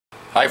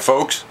Hi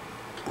folks,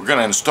 we're going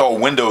to install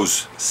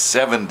Windows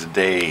 7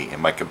 today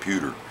in my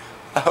computer.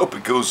 I hope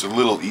it goes a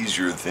little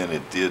easier than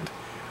it did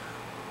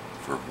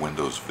for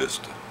Windows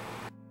Vista.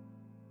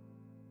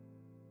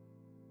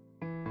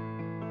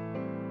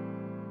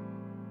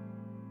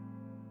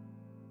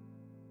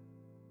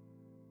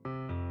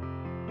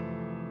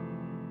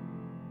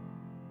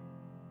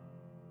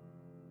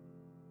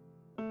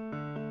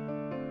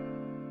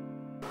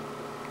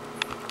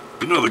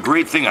 You know, the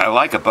great thing I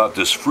like about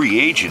this free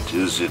agent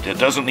is it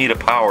doesn't need a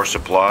power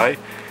supply.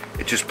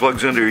 It just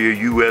plugs into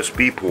your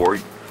USB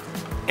port,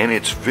 and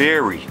it's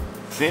very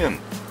thin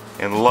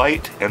and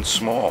light and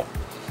small.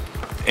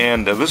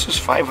 And this is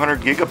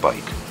 500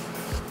 gigabyte.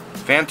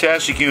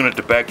 Fantastic unit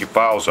to back your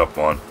files up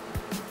on.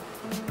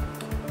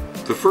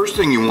 The first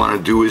thing you want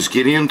to do is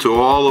get into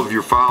all of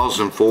your files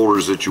and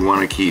folders that you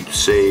want to keep,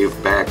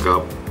 save,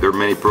 backup. There are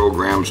many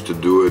programs to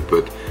do it,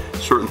 but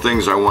certain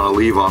things I want to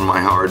leave on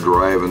my hard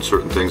drive and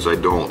certain things I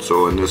don't.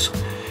 So in this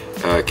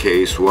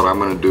case, what I'm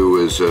going to do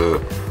is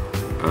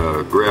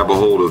grab a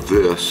hold of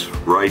this,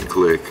 right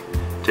click,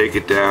 take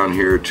it down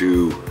here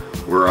to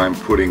where I'm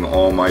putting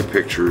all my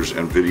pictures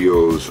and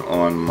videos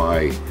on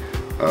my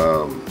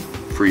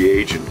free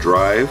agent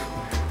drive.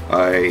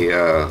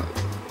 I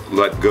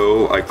let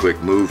go, I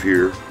click move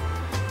here,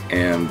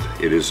 and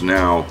it is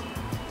now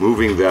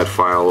moving that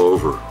file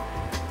over.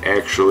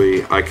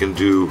 Actually, I can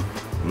do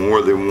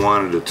more than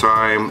one at a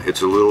time.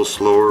 It's a little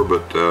slower,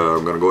 but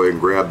I'm going to go ahead and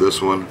grab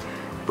this one,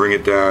 bring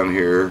it down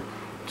here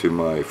to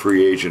my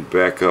free agent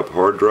backup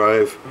hard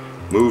drive,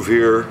 move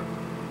here,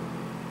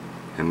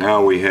 and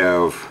now we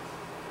have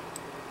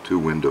two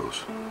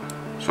windows.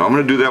 So I'm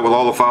going to do that with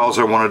all the files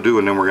I want to do,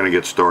 and then we're going to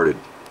get started.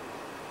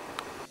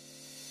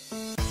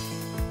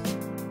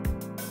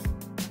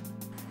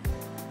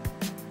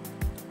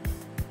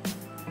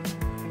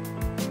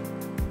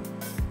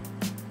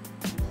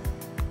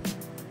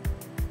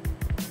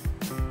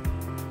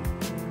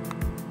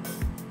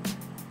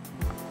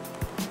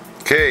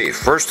 Okay,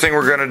 first thing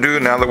we're going to do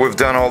now that we've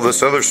done all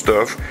this other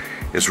stuff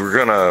is we're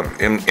going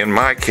to, in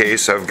my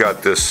case, I've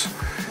got this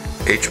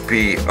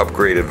HP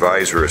Upgrade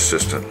Advisor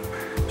Assistant.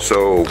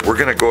 So we're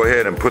going to go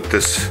ahead and put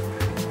this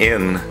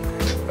in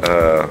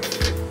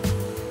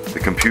the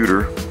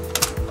computer.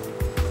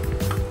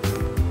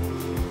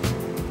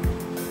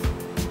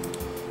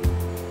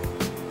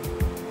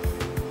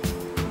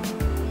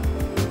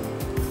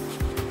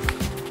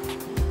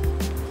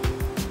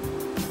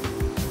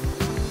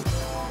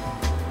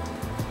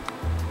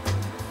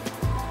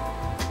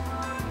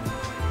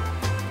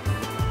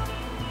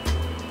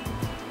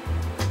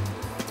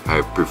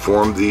 I've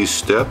performed these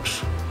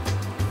steps.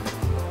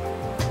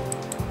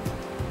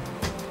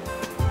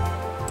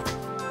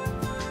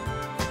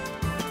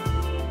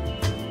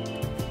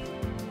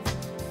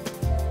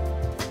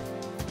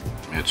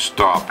 It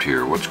stopped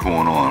here. What's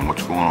going on?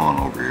 What's going on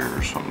over here?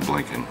 There's something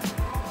blinking.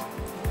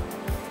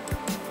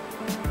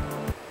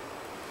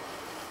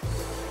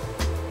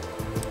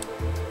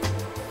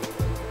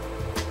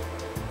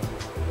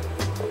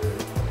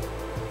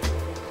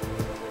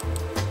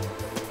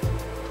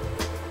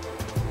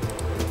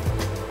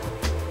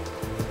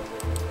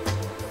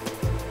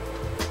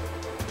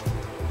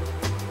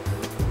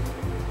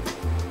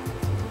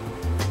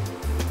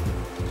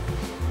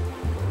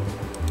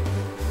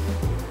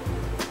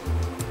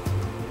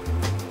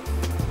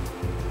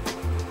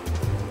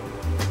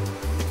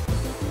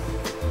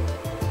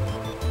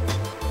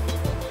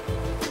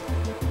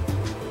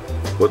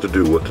 What to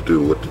do, what to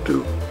do, what to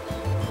do.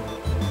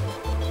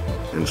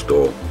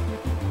 Install.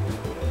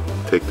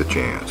 Take the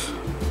chance.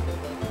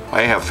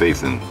 I have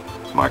faith in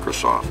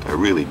Microsoft, I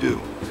really do.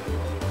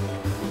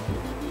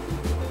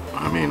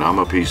 I mean, I'm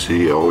a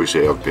PC, I always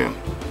have been.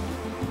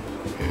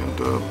 And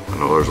I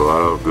know there's a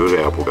lot of good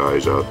Apple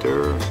guys out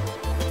there.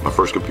 My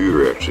first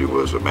computer actually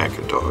was a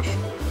Macintosh.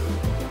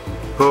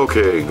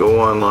 Okay, go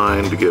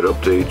online to get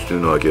updates, do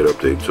not get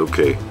updates,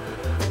 okay.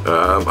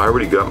 I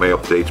already got my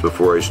updates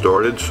before I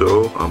started,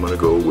 so I'm going to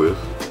go with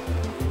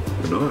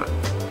do not.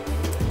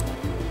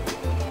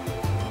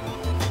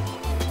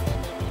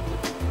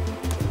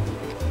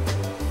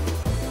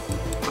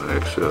 I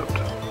accept.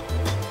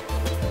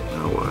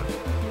 Now what?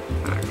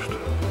 Next.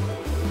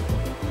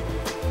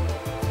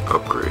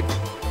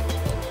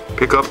 Upgrade.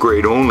 Pick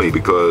upgrade only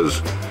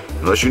because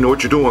unless you know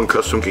what you're doing,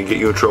 custom can get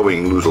you in trouble.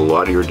 You can lose a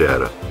lot of your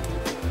data.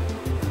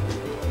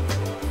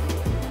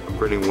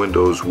 Upgrading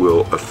Windows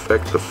will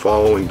affect the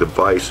following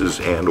devices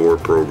and or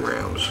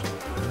programs.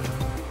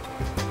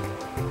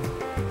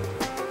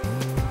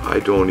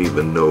 I don't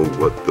even know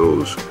what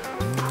those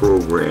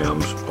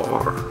programs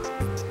are.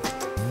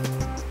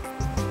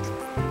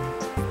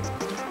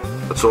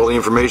 That's all the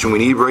information we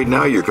need right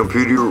now. Your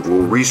computer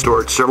will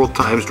restart several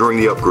times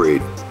during the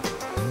upgrade.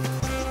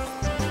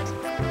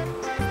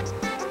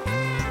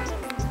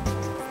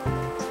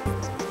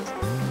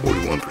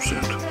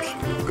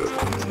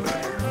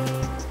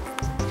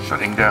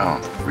 Shutting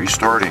down,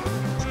 restarting.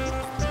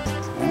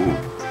 Ooh,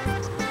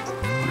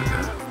 look at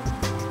that.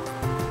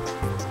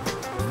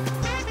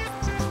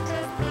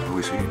 What do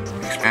we see?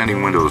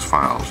 Expanding Windows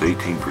files,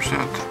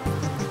 18%.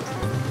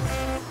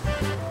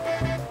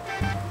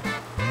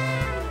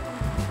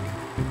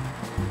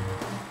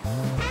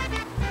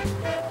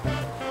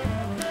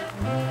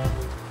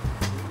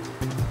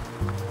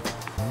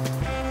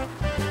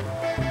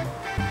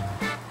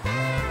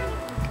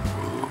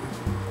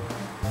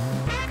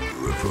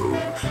 infos.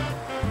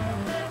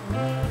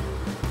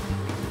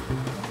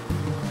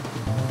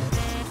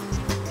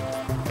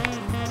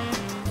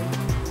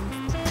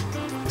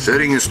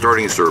 Setting and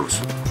starting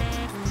service.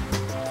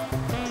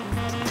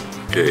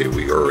 Okay,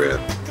 we are at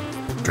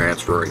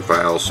transferring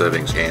file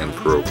settings and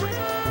program.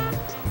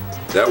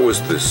 That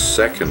was the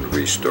second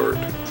restart.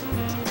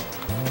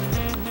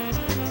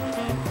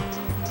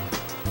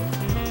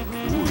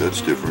 Ooh,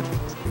 that's different.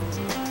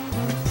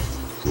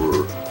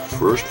 For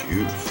first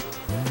use.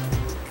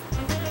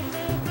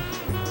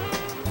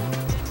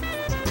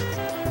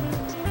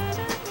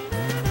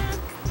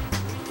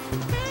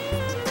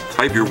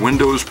 Type your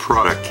Windows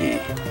product key.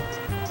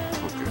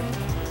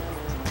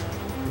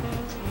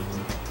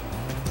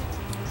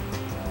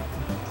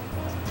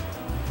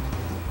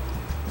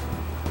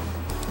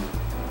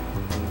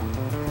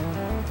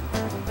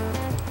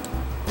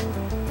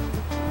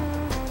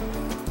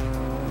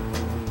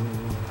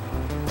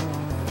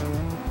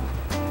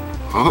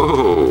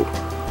 Oh,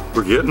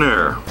 we're getting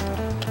there.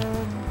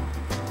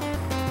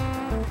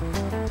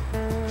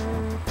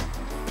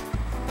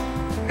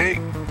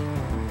 Hey,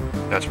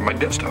 that's my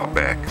desktop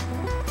back.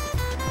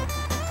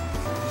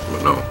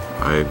 But no,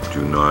 I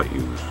do not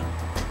use.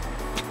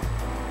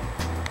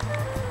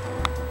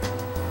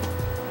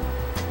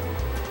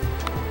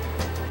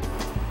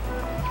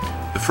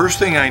 The first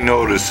thing I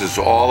notice is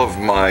all of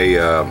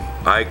my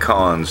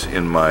icons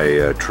in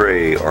my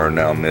tray are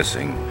now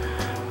missing.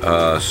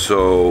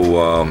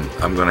 So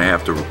I'm going to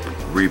have to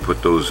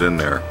re-put those in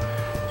there.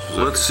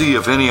 So let's see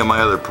if any of my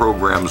other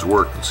programs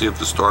work. Let's see if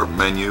the start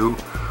menu,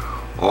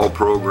 all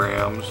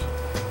programs.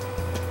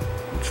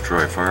 Let's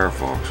try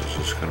Firefox. Is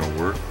this going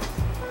to work?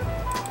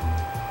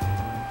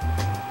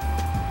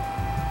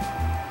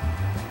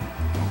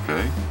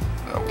 Okay.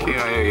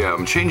 Okay,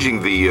 I'm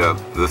changing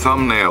the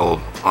thumbnail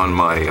on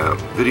my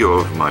video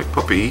of my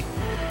puppy,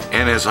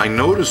 and as I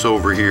notice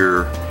over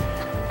here,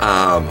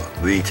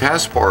 the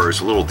taskbar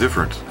is a little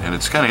different, and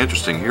it's kind of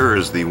interesting. Here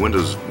is the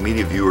Windows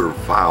Media Viewer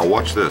file.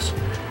 Watch this.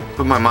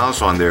 Put my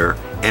mouse on there,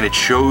 and it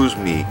shows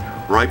me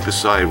right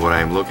beside what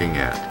I'm looking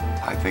at.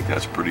 I think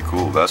that's pretty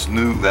cool. That's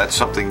new. That's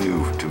something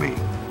new to me.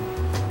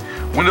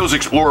 Windows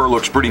Explorer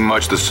looks pretty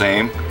much the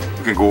same.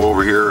 You can go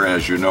over here,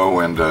 as you know,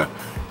 and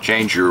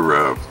change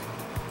your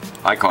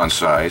icon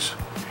size.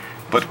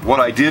 But what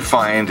I did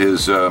find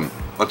is,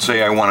 let's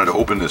say I wanted to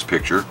open this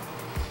picture,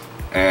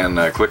 and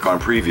click on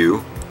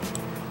Preview.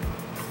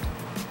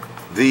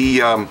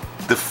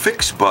 The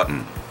fix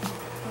button.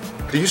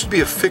 There used to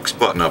be a fix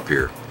button up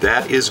here.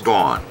 That is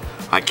gone.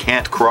 I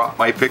can't crop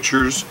my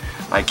pictures.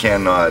 I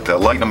cannot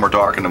lighten them or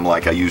darken them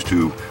like I used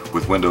to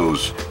with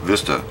Windows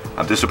Vista.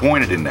 I'm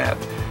disappointed in that.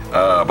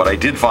 But I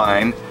did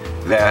find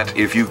that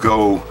if you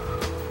go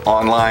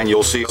online,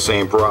 you'll see the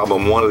same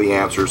problem. One of the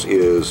answers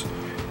is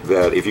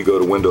that if you go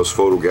to Windows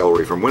Photo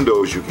Gallery from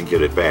Windows, you can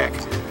get it back.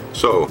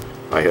 So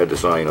I had to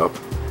sign up,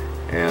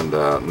 and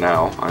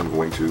now I'm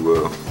going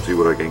to see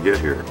what I can get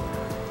here.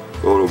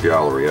 Photo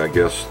Gallery, I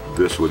guess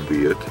this would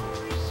be it.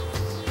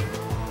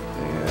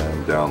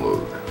 And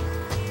download.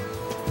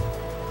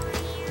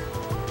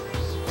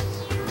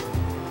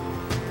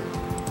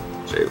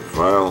 Save the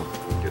file,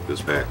 get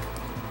this back.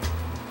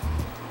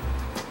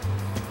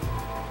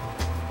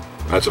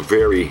 That's a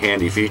very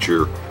handy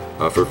feature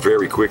for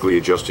very quickly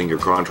adjusting your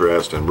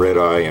contrast and red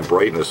eye and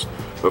brightness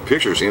of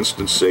pictures.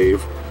 Instant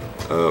save,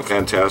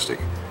 fantastic.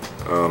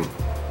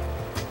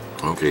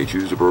 Okay,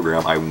 choose the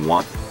program. I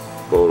want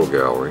Photo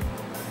Gallery.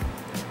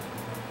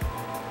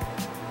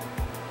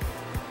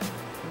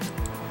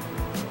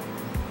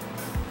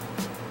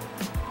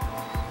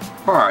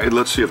 Alright,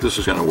 let's see if this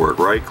is going to work.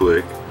 Right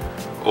click,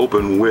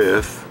 open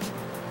with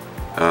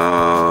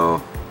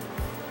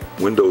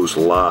Windows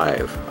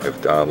Live.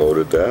 I've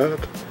downloaded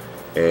that,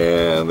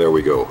 and there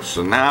we go.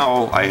 So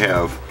now I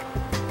have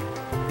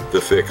the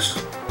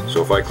fix.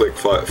 So if I click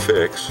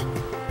fix,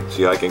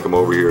 see, I can come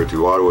over here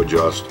to auto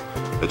adjust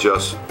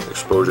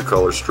exposure,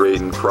 color,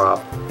 straighten,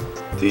 crop,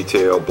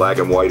 detail, black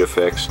and white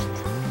effects.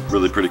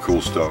 Really pretty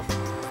cool stuff.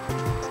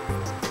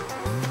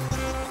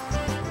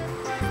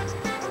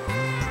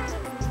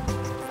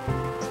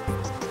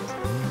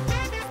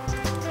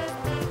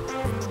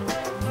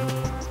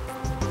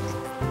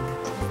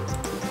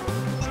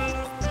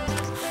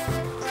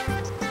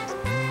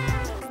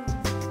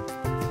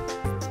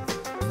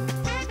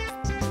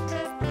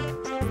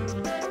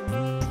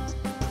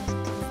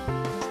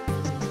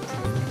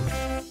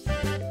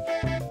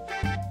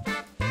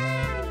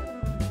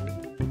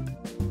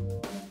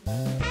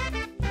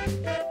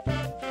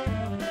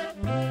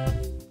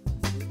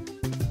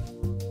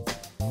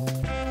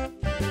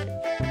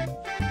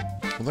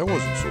 Well, that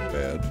wasn't so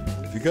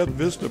bad. If you got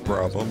Vista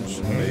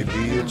problems,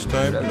 maybe it's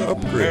time to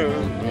upgrade.